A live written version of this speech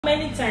How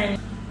many times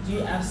do you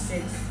have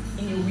sex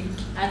in a week?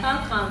 I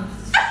can't count.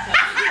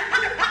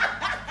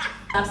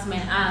 That's my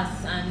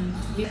ass and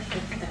I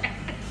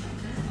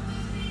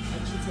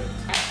cheated.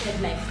 I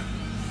said like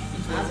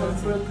it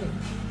was broken.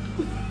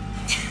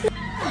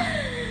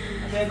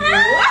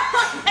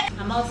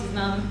 My mouth is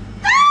now.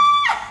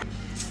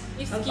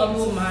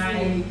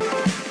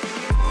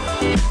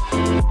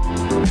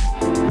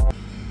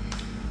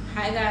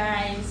 Hi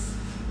guys,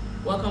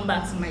 welcome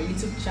back to my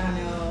YouTube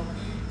channel.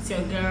 It's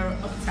your girl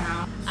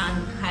Uptown,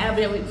 and I have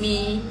here with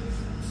me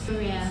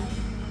Yeah.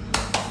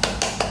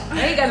 I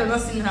know you guys have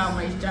not seen her on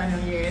my channel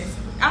yet.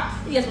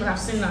 You guys must have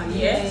seen her,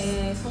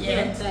 yes?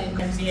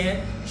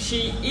 Yeah.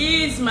 She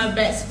is my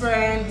best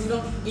friend. We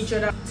know each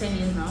other 10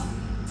 years now.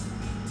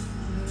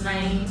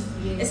 9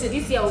 years. So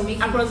this year will make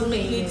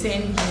approximately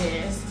 10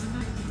 years.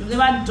 We've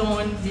never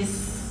done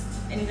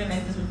anything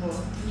like this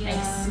before. Yeah.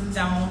 Like sit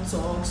down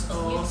talks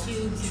or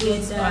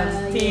YouTube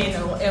or thing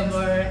or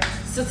whatever.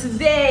 So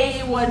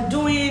today we're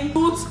doing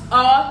food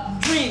or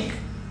drink.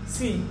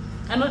 See,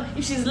 I know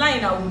if she's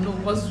lying I will know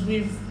because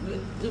we've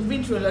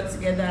been through a lot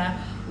together.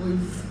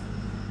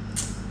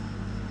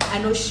 I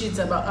know shit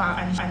about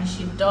her and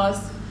she does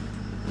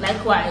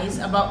likewise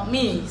about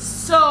me.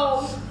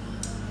 So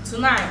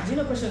tonight, do you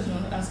know questions you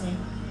want to ask me?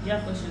 Do you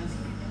have questions?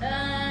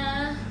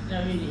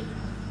 Not really.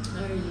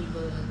 Not really,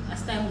 but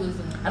as time goes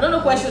on. I don't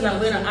know questions I'm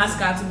going to ask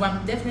her, but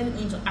I'm definitely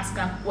going to ask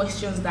her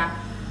questions that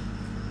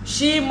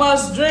she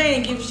must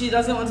drink if she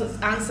doesn't want to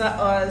answer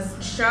us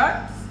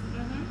short.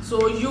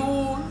 So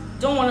you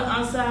don't want to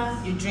answer,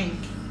 you drink.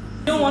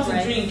 You don't want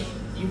to drink,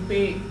 you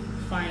pay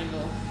fine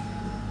or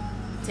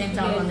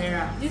 10,000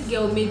 naira. This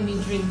girl made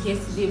me drink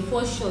yesterday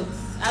 4 shots.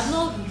 I've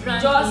not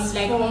drank just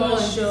in like 4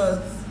 months.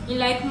 shots. In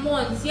like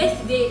months.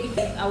 Yesterday, if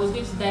I was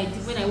going to die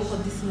when I woke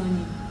up this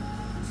morning.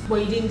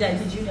 But you didn't die,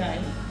 did you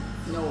die?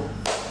 No.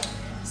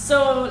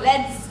 So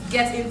let's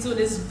get into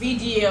this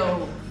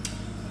video.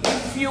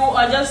 If you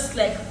are just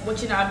like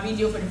watching our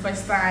video for the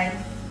first time,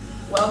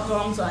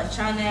 welcome to our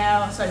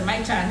channel. Sorry,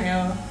 my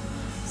channel.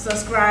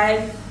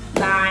 Subscribe,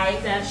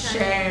 like,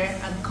 share,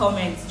 and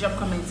comment. Drop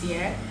comments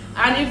here.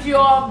 And if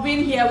you've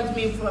been here with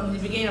me from the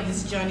beginning of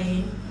this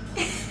journey,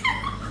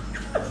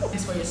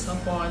 thanks for your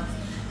support.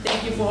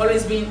 Thank you for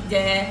always being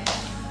there.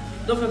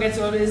 Don't forget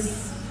to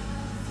always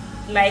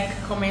like,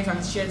 comment,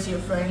 and share to your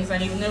friends.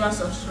 And if you've never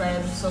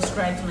subscribe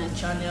to my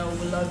channel.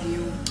 We love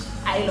you.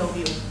 I love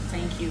you.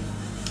 Thank you.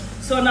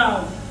 So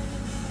now,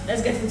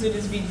 let's get into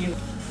this video.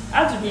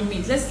 How did we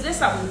meet? Let's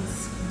start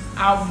with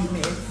how we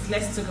met.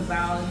 Let's talk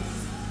about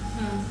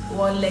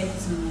what led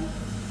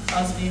to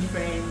us being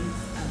friends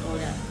and all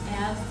that. I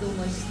have so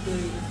much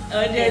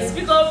stories.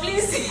 Speak up,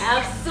 please. I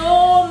have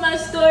so much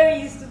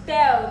stories to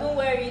tell. Don't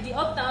worry. The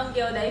Uptown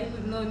girl that you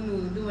could not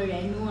know. Don't worry,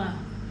 I know her.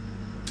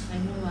 I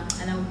know her,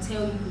 and I will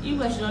tell you. You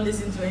guys should not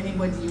listen to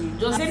anybody.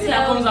 Just anything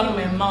that comes out of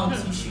my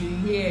mouth, you should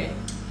hear.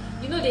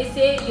 You know they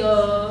say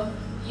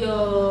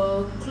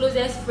your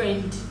closest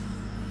friend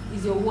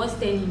is your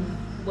worst enemy.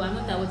 But I'm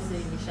not that what's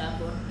saying in the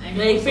shop. I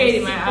know you paid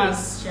in my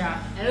ass, yeah.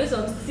 I know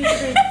some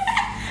secrets.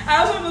 I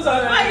also know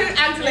some. Why you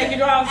acting like you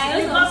don't have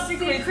secrets? It's not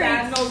secrets.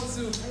 I know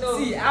too. No.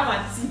 See, I have a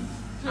tea.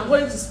 I'm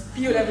going to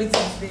spill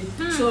everything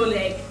today. So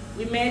like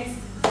we met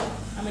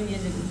how many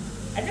years ago?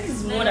 I think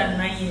it's more than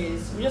 9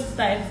 years. We just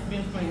started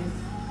being friends.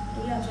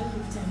 Oh yeah,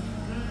 2015.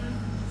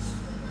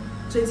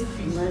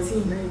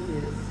 2015. 9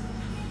 years.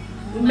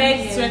 We met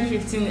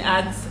 2015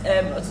 at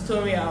a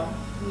tutorial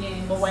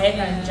for Wayek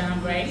and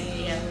Jam, right?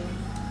 Yeah.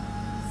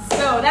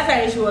 So that's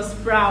why she was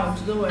proud.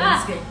 Don't worry,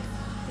 it's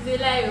a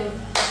lie.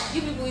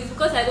 You people, it's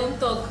because I don't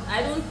talk.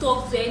 I don't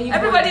talk to anybody.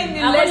 Everybody in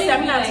the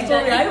lesson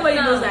tutorial, everybody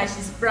knows that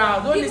she's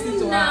proud. Don't listen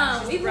to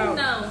her. She's even proud.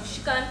 now,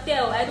 she can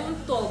tell I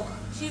don't talk.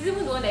 She's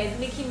even the one that is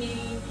making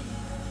me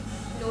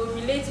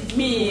relate with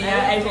me.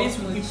 I relate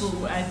with much.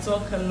 people. I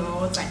talk a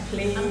lot. I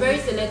play. I'm very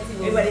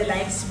selective. Everybody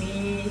likes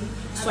me,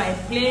 so I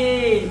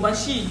play. But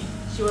she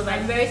was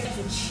like very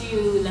to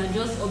chill and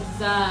just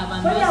observe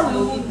and just. How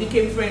we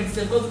became friends?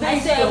 Because I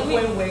said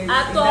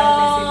at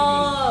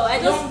all. I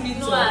just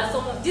know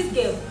her. This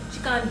girl, she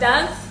can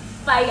dance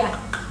fire.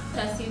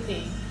 That's the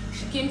thing.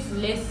 She came to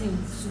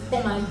lessons to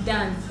come and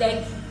dance.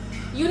 Like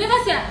you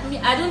never see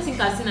her. I don't think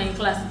I've seen her in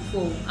class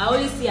before. I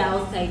only see her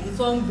outside. It's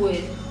one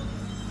boy.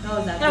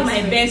 That was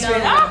my best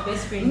friend.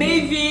 Best friend.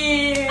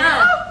 Maybe.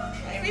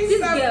 This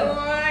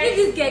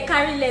girl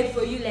carry leg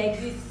for you like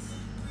this.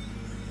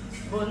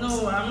 But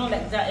no, I'm not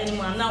like that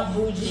anymore. I'm now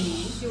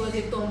bougie. She was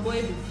a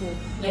tomboy before.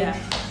 Yeah,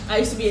 I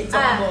used to be a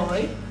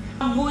tomboy.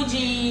 I'm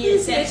bougie,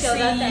 sexy,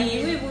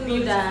 you even know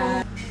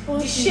that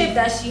the shape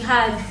that she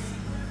has.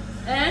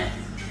 That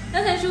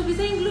time she will be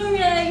saying,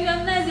 Gloria, you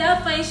have nice, you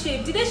have fine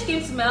shape. The day she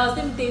came to my house,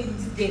 let me tell you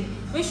this girl,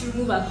 when she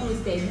removed her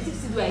clothes there, the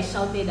tipsy way I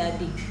shouted that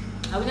day.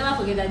 I will never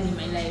forget that day in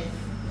my life.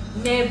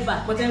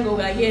 Never. But then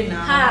we're here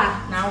now.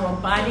 Now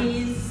our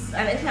bodies.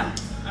 And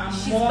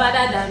she's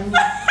better than me.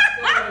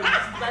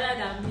 She's better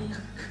than me.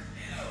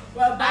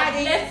 Well,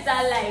 bodies. Left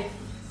that life.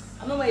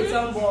 I'm not a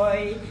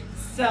tomboy.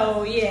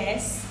 So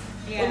yes.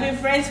 We've been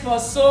friends for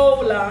so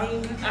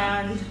long,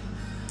 and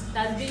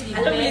That's been the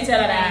I don't really best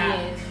tell her that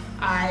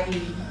 9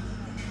 years.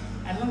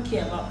 I don't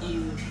care about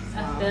you.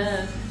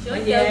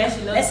 But yeah,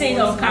 let's say it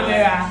on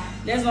camera.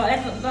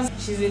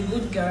 Let's she's a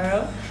good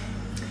girl.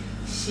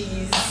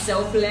 She's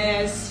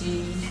selfless.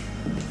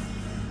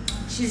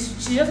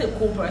 She's just a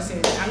cool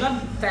person. I'm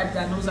not the type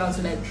that knows how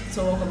to like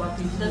talk about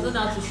people. Doesn't know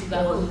how to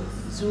sugarcoat.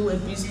 Do a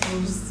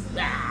business.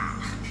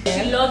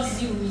 She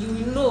loves you.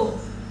 You know,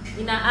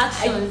 in her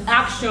actions.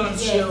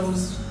 Actions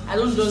shows. I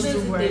don't just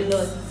do words.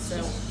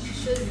 So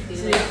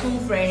she's a cool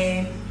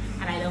friend,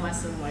 and I love her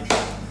so much.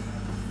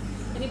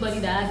 Anybody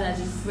that has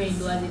as a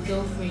friend or as a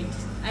girlfriend,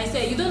 I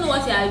say you don't know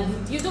what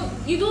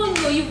you don't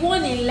know. You've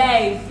won in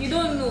life. You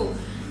don't know.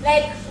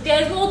 Like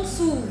there's no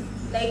two.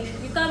 Like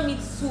you can't meet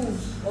two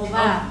of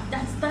her.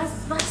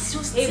 That's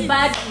just a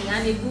baddie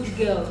and a good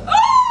girl.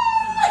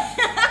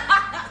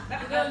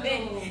 You don't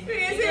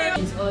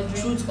know.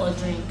 Truth or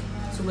drink.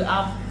 So we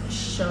have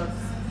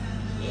shots.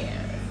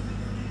 Yeah.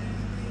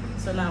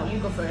 So now you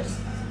go first.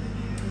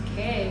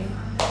 Okay.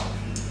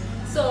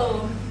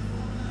 So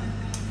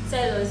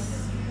tell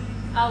us,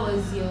 how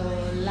was your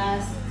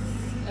last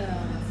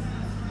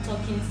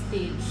talking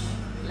stage?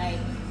 Like,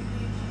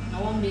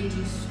 what made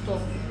you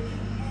stop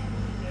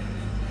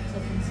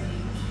talking to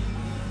you?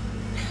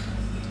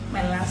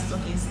 My last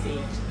talking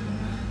stage.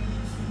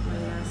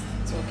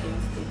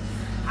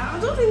 I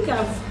don't think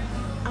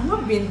I've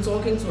not been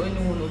talking to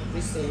anyone of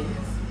recent.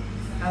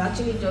 I've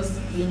actually just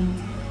been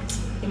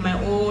in my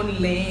own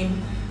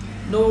lane.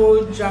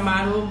 No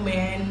drama, no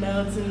man,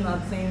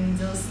 nothing,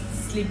 just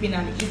sleeping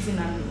and eating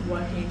and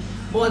working.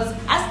 But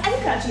I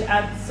think I actually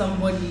had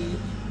somebody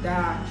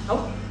that I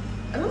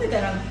don't think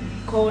I can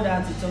call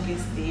that a talking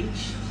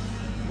stage.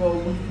 But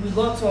we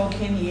got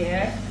talking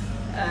here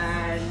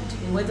and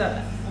we went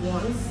out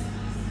once.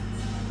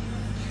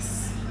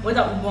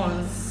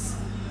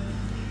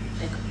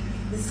 Like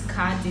this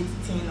car date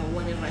thing or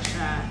whatever,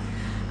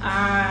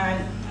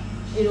 and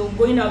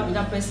going out with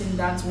that person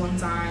that one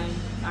time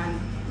and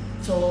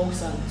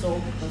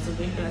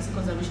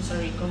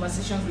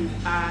conversations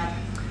we've had.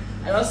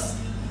 I just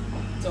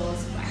thought,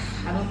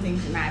 I don't think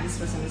this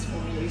person is for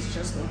me. It's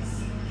just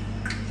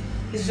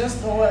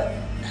not.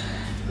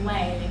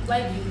 Why? Like, why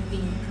do you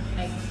think?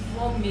 Like,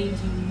 what made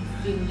you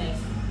feel like?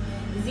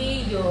 Is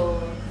it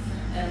your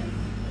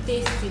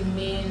taste in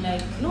men?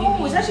 Like,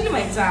 no, it's actually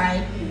my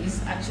type.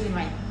 It's actually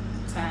my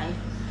type.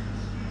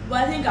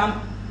 But I think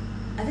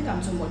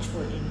I'm too much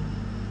for him.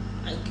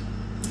 Like,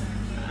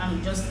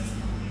 I'm just.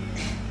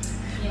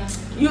 Yeah.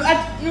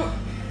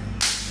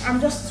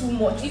 I'm just too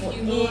much if for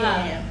you know him.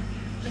 Her.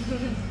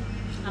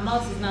 I'm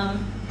out now.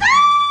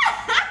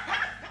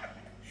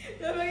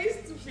 You're very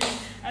stupid.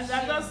 I'm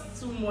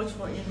just too much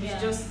for him. Yeah.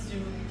 It's just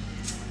too.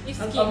 If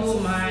come to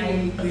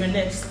my. Your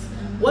next.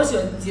 What's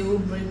your deal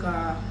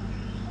breaker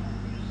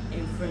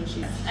in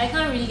friendship? I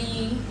can't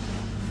really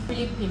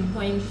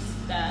pinpoint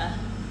that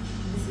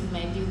this is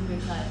my deal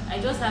breaker. I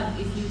just have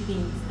a few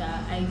things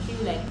that I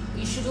feel like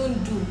you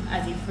shouldn't do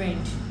as a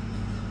friend.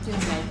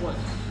 Things like what?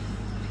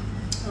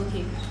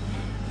 Okay.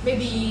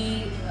 Maybe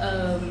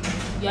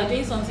you are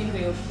doing something for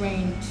your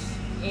friend,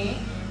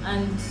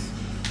 and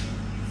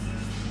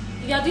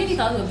you are doing it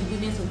out of the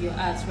goodness of your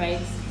heart, right?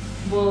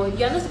 But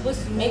you are not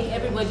supposed to make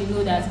everybody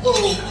know that,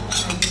 oh,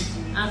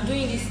 I'm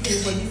doing this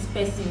thing for this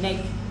person.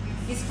 Like,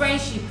 it's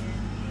friendship.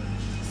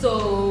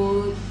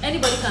 So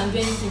anybody can do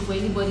anything for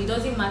anybody. It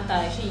doesn't matter.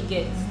 Actually, you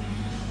get.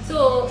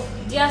 So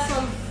there are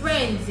some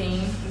friends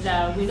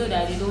that we know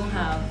that they don't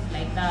have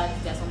like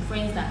that. There are some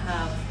friends that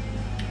have.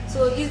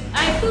 So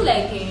I feel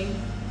like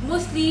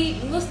most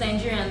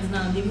Nigerians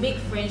now, they make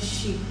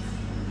friendship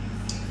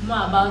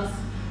more about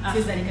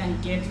things that they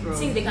can get from.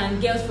 Things they can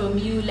get from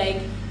you.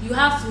 Like, you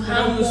have to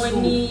have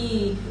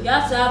money. You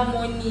have to have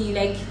money.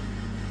 Like,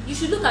 you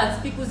should look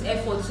at people's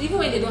efforts. So even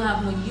when they don't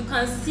have money, you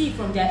can see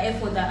from their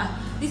effort that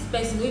this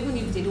person, even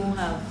if they don't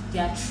have, they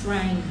are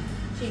trying.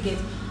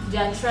 They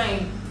are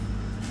trying.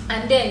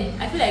 And then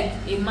I feel like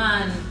a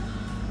man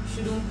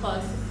shouldn't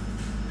cause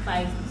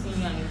fight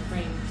between you and your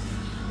friend.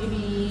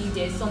 Maybe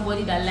there's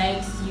somebody that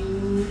likes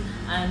you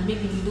and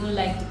maybe you don't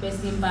like the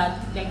person back.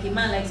 Like, a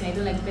man likes you and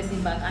you don't like the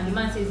person back, and the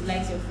man says he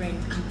likes your friend.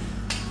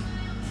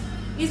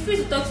 It's free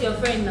to talk to your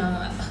friend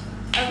now.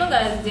 As long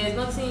as there's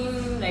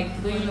nothing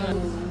like going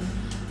on.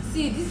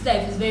 See, this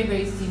life is very,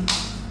 very simple.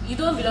 You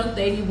don't belong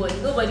to anybody.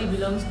 Nobody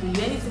belongs to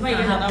you. Anything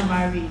can happen.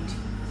 Married.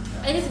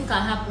 Anything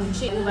can happen.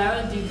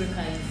 Overall deal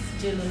breaker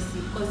is jealousy.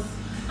 Because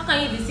how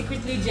can you be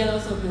secretly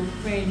jealous of your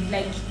friend?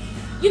 Like,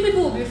 you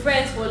people will be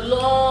friends for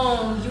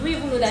long. You will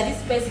even know that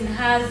this person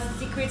has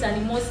secret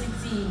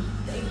animosity.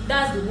 Like,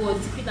 that's the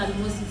word, secret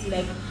animosity.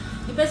 Like,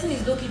 the person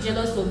is low-key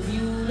jealous of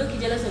you, low-key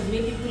jealous of the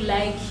way people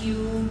like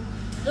you,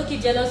 low-key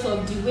jealous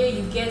of the way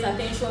you get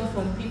attention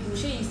from people.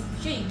 Sure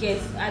you get.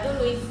 I don't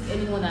know if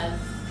anyone has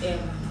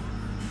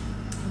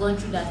gone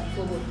through that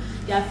before, but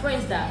there are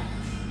friends that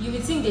you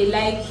would think they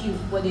like you,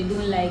 but they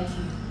don't like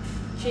you.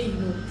 Sure you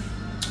know.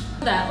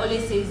 That I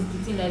always says the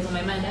thing that is on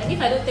my mind. And if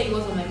I don't tell you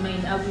what's on my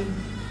mind, I will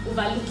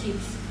overlook it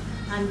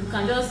and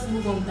can just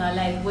move on with our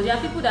life. But there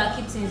are people that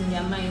keep things in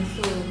their mind.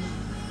 So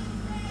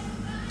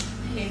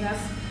Okay,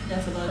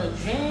 that's about a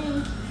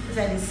drink. It's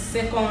like the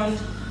second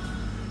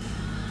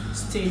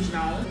stage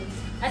now.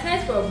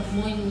 Aside from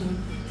money,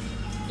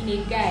 in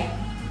a guy,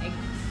 like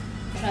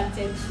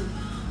attracted to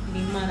the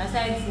man.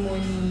 Aside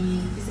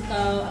money,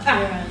 physical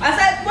appearance.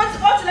 Aside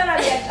what you learn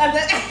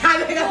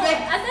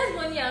aside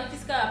money and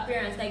physical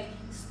appearance, like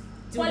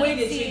the way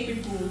they treat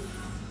people.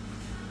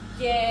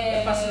 Yeah.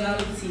 The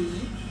personality.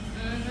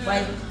 But I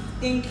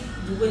think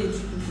the way they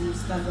treat people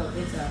stands out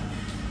better.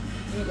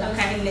 Their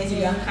kindness,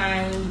 you are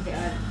kind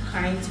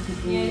to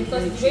people. Yeah,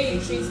 because the way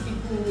you treat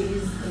people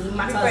is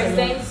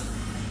represents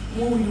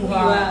who you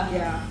are.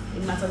 Yeah,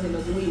 it matters a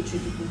lot. The way you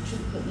treat people.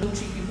 Don't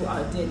treat people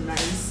out there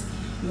nice.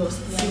 You're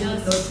still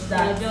not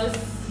that. You're just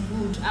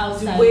good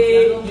outside. The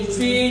way you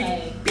treat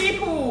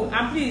people.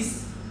 And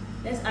please,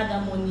 let's add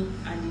that money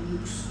and the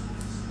looks.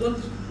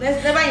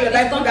 Let's never in your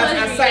life put that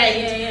aside.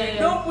 Yeah.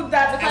 Don't put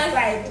that because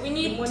aside. We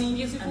need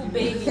beautiful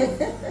babies.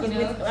 You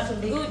know,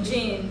 good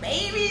gene.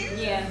 Baby.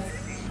 Yeah.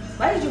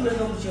 Why did you break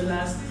up with your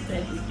last,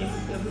 like, your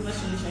previous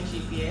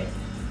relationship? Yeah.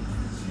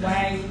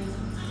 Why?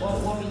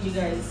 What made you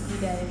guys?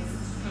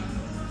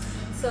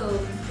 So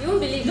you won't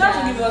believe you that.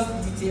 You have to give us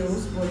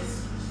details, but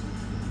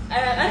I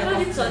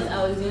actually thought I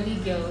was the only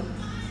girl.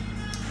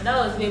 And that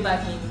was way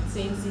back in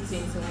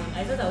 2021.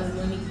 I thought I was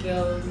the only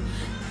girl.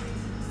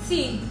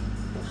 See,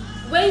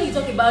 when you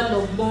talk about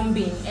love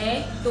bombing,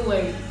 don't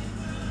worry.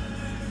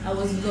 I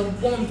was love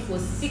bombed for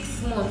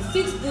 6 months,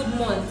 6 good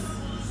months.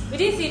 We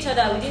didn't see each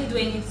other, we didn't do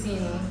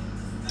anything.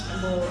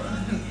 But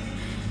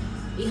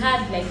he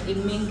had like a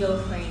main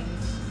girlfriend.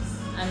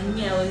 And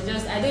me, I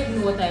don't even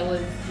know what I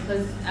was.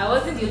 Because I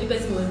wasn't the only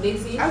person who was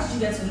dating. How did you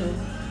get to know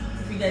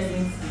if you guys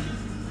didn't see?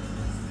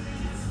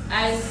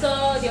 I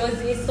saw there was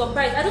a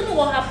surprise. I don't know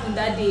what happened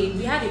that day.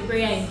 We had a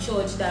prayer in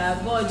church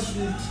that God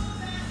should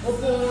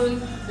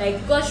open,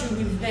 like God should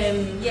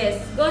reveal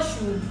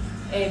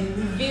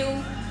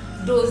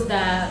those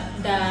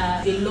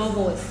that they love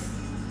us,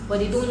 but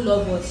they don't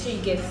love us. She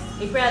gets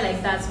a prayer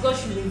like that. God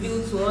should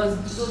reveal to us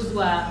those who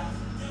are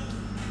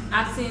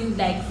acting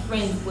like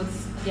friends, but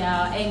they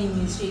are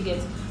enemies. She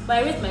gets. But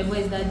I raised my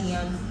voice that day,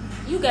 and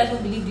you guys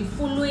won't believe the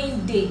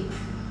following day.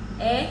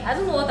 I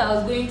don't know what I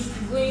was going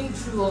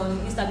through on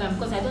Instagram,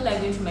 because I don't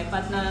like going through my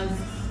partner's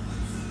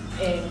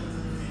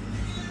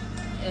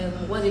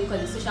what they call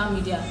it, social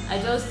media. I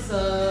just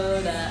saw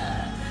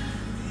that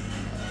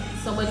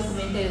somebody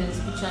commented on his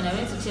picture, and I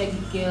went to check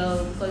the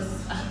girl, because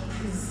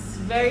it's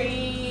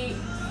very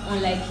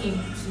unlike him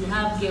to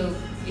have a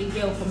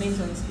girl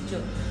comment on his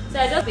picture. So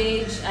I just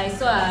I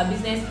saw her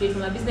business page.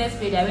 From her business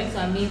page, I went to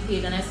her main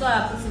page, and I saw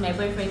her putting my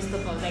boyfriend's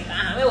stuff. I was like,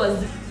 where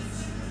was it?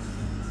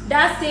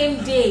 That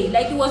same day,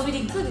 like it was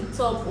really to the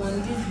top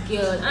on this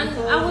girl, and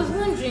I was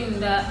wondering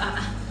that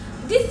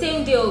this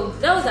same day,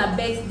 that was her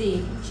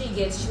birthday. She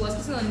was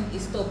putting on a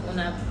stop on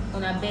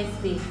her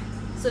birthday.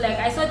 So like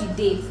I saw the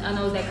date, and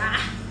I was like,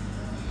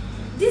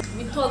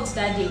 we talked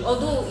that day.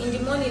 Although in the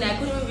morning I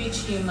couldn't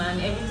reach him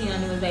and everything,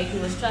 and he was like he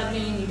was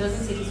traveling, he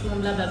doesn't take his phone,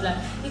 blah blah blah.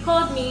 He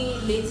called me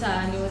later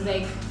and he was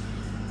like,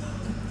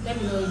 let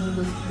me know if he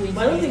was going.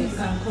 But I don't think you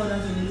can call that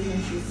a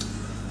relationship.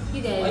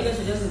 You guys. Or you guys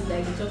should just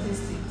like the talking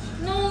stage.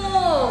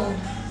 No,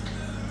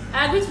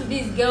 I agreed to be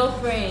his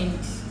girlfriend.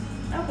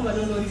 How come I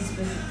don't know this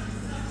person?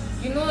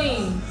 You know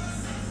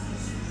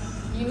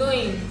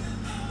him,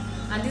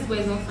 and this boy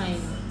is not fine.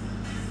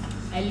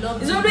 I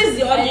loved him. It's always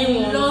the ugly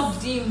one. I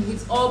loved him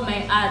with all my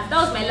heart.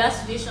 That was my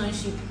last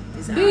relationship.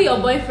 Be your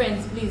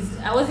boyfriend, please.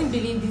 I wasn't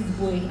believing this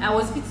boy. I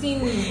was pitying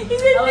him. I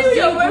was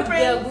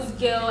saying good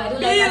girl. I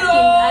don't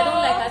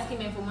like asking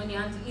men for money,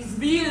 and it's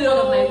one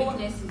of my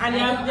weaknesses. And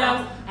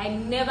I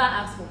never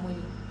ask for money.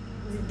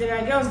 There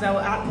are girls that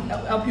will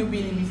help you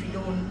build him if you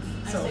don't.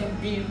 So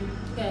build.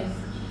 Guys,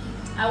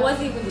 I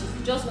wasn't even.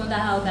 Just wonder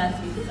how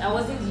that is. I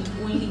wasn't the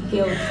only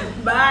girl.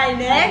 Bye,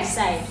 next.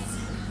 Side.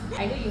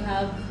 I know you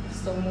have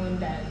someone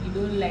that you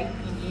don't like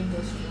in the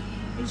industry.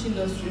 Which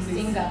industry? A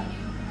singer,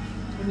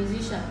 a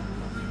musician.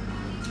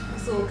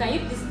 So can you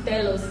please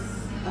tell us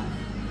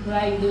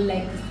why you don't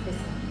like this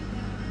person?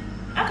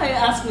 How can you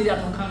ask me that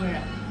on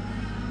camera?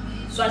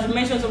 So I should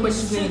mention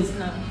somebody's name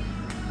now.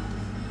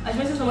 I should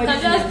mention somebody's name.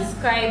 You can just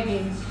describe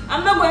him.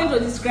 I'm not going to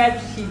describe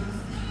him.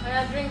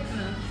 I drink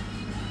now.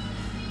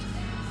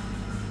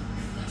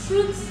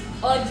 Truth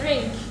or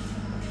drink?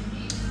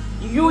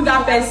 You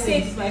that person.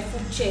 Say my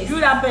food chest. You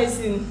that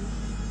person.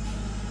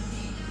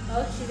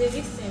 Oh, she's a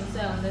victim, so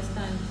I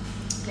understand.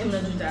 Let me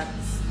not do that.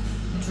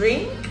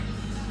 Drink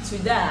to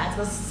that,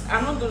 because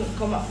I'm not going to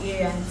come up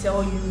here and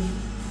tell you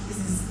this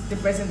is the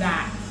person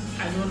that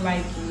I don't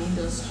like in the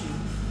industry.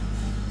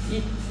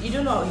 You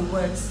don't know how it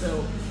works,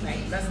 so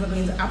like that's not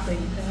going to happen.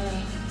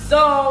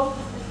 So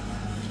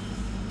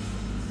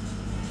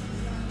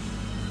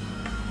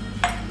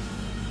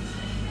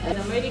and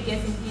I'm already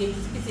getting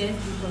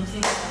PTSD from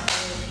seeing that.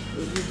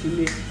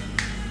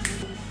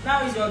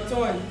 Now it's your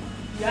turn.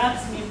 You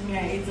asked me if I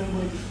hate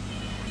somebody.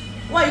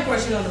 What are you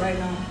crushing on right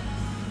now?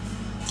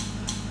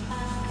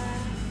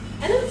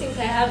 I don't think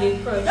I have a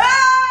crush.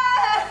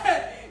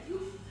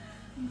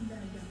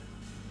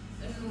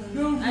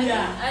 No, I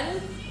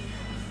don't.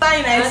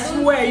 Fine, I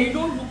swear, you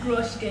don't do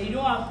crush care. You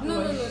don't have crush.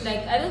 No.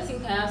 Like, I don't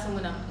think I have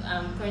someone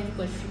I'm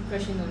currently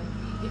crushing on.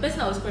 The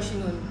person I was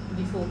crushing on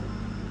before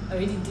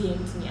already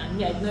DM'd me, and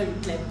me, I did not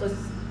reply because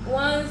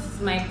once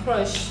my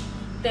crush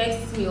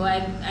texts me or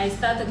I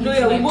start talking to my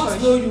crush. We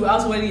both know you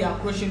as well. You are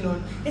crushing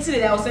on.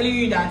 Yesterday, I was telling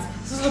you that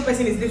so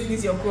person is definitely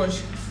your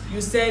crush. You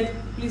said,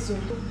 please,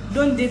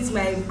 don't date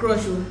my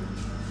crush.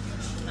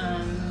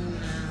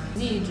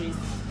 Idris.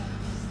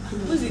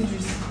 Who's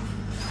Idris?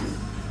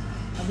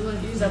 I don't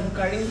want to use Abu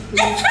Karim.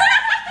 I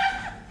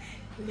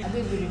don't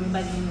even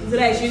remember the name. So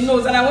like she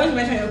knows, and I want to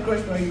mention your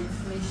crush for you.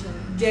 Mention.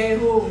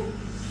 Jeho.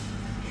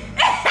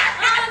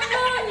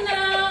 No,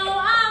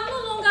 I'm no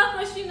longer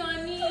crushing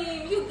on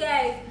him. You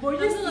guys. But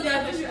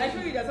I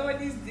show you that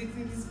somebody is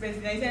dating this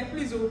person. I said,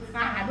 please,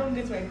 I don't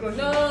date my crush.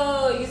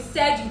 No, you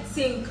said you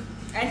think.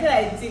 I said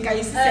I think, and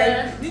you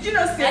said, did you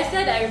not say? I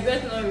said I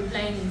regret not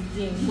replying his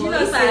DM. Did you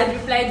not if say? I had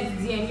replied his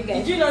DM, you guys.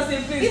 Did you not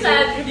say please? If I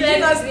had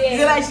replied his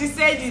DM. Like she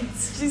said it.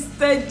 She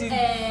said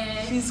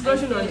it. She's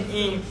crushing on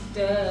him.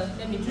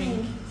 Let me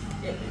drink.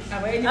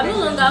 I'm no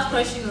longer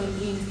crushing on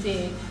him.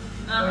 Say,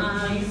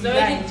 he's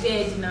already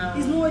dead now.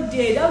 He's not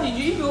dead. How did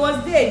you? If he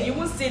was dead, you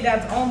won't say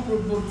that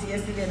unprovoked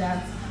yesterday.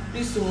 That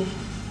please, so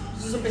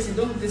person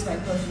don't this my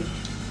crush.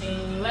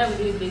 Why would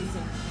you date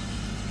him?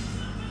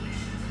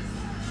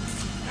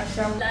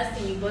 Last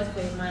thing you bought for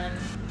a man.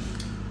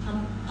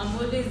 I'm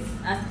always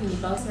asking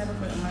about something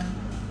for a man.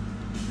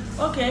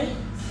 Okay.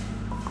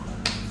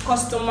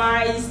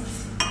 Customized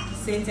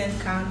scented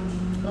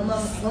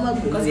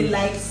candles. Because he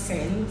likes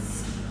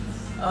scents.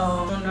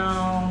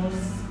 Now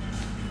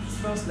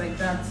smells like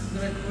that.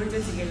 They were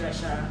created together,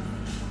 Sha.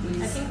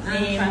 With I think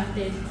name.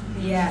 handcrafted.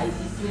 Yeah,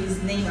 with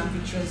his name and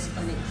pictures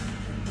on it.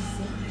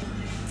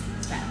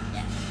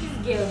 This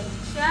girl,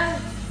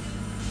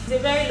 she's a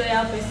very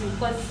loyal person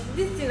because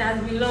this thing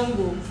has been long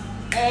ago.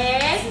 So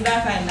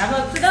that's fine. Oh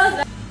my god.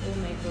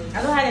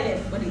 I don't have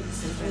anybody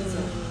since then. So.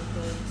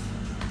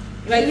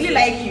 If I really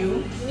like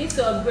you, need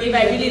to upgrade. If I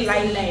really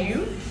like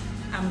you,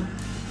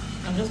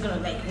 I'm just gonna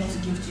like want to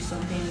gift you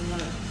something.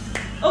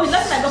 Oh, it's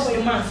nothing I got for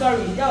your man.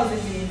 Sorry, that was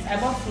it. I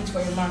bought food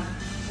for your man.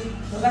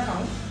 Does that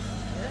count?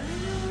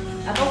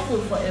 I bought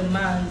food for a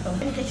man. Let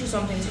me get you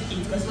something to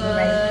eat because he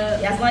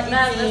has not eaten.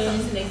 That's not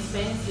something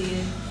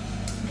expensive.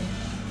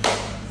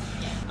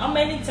 How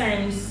many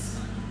times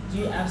do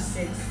you have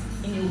sex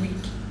in a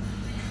week?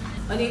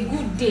 On a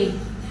good day,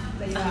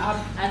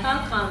 I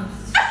can't count.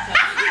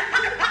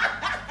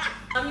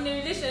 I'm in a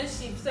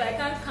relationship, so I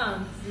can't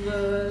count.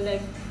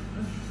 Like,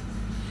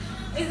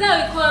 is that how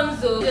it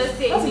comes though? Just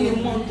say what's in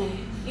a month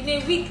though? In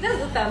a week, that's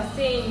what I'm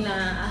saying.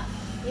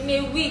 In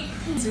a week,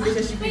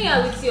 when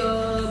you're with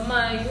your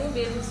man, you won't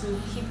be able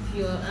to keep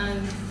your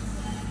hands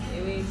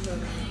away from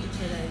each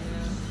other, you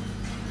know.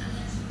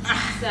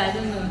 So I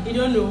don't know. You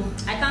don't know?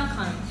 I can't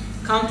count.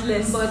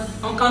 Countless. But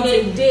uncountable.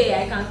 In a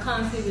day, I can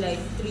count maybe like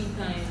 3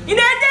 times. In a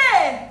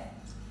day?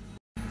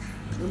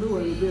 You know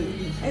what you do.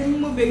 I'm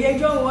moving. I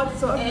don't want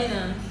to.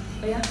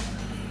 Yeah.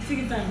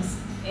 3 times.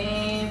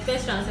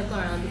 First round, second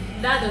round.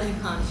 That doesn't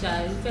count,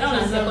 Sha. First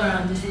round, second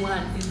round is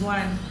 1. Is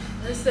 1.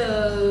 So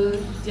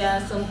there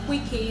are some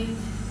quickies.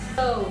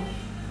 So,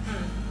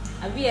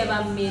 have you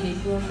ever made a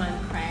grown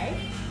man cry?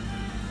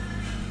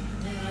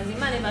 Has a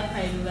man ever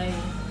cried over you?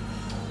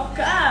 Of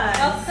course.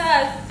 Of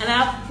course. And I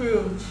have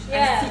proof.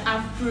 Yeah. I still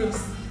have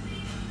proofs.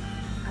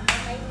 I'm on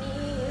my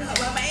knees. I'm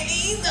on my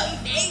knees. I'm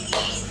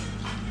begging.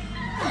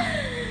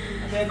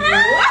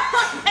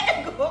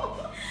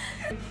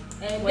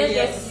 Let's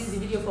just use the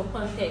video for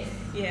context.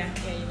 Yeah,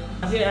 you know.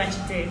 Have you ever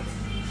cheated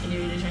in a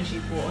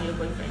relationship or on your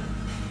boyfriend?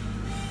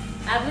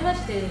 I've never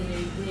cheated in a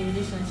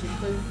relationship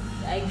because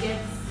I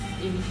get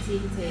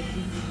irritated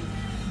easily.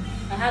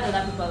 I had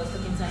other people I was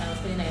talking to and I was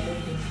telling I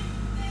loved them.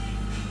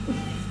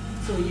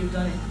 So you've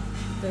done it?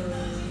 So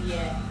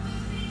yeah,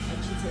 I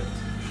cheated.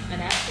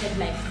 And I acted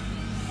like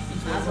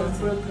I was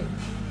broken.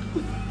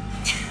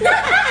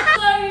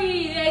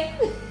 Sorry, like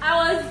I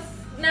was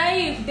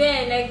naive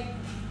then, like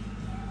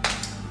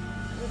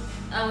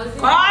I was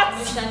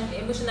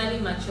emotionally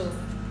mature.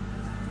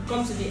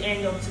 Come to the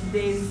end of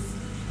today's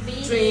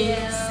Video.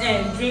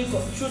 drink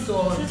of truth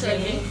or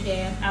drink.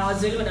 Yeah. I was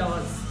the only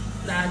one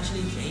that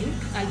actually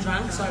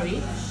drank,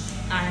 sorry.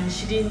 And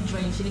she didn't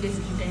drink, she didn't get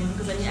to drink anything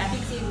because I didn't have.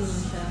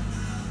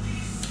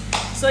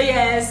 So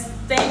yes,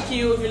 thank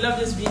you. If you love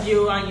this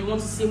video and you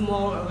want to see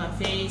more of her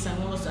face and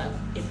want us to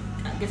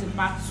get a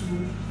part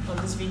 2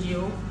 of this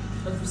video,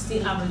 but we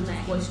still have a lot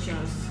of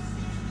questions.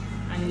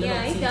 And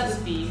yeah,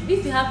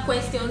 if you have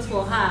questions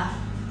for her,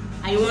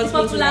 and you want the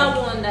popular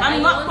one that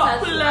I'm not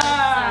popular.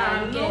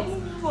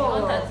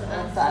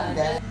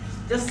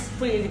 Just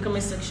put it in the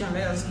comment section.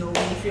 Let us know.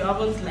 If you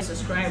haven't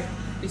subscribed,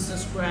 please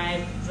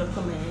subscribe, drop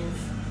comments,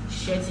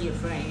 share to your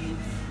friends.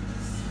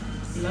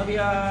 Love you.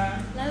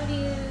 Love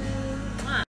you.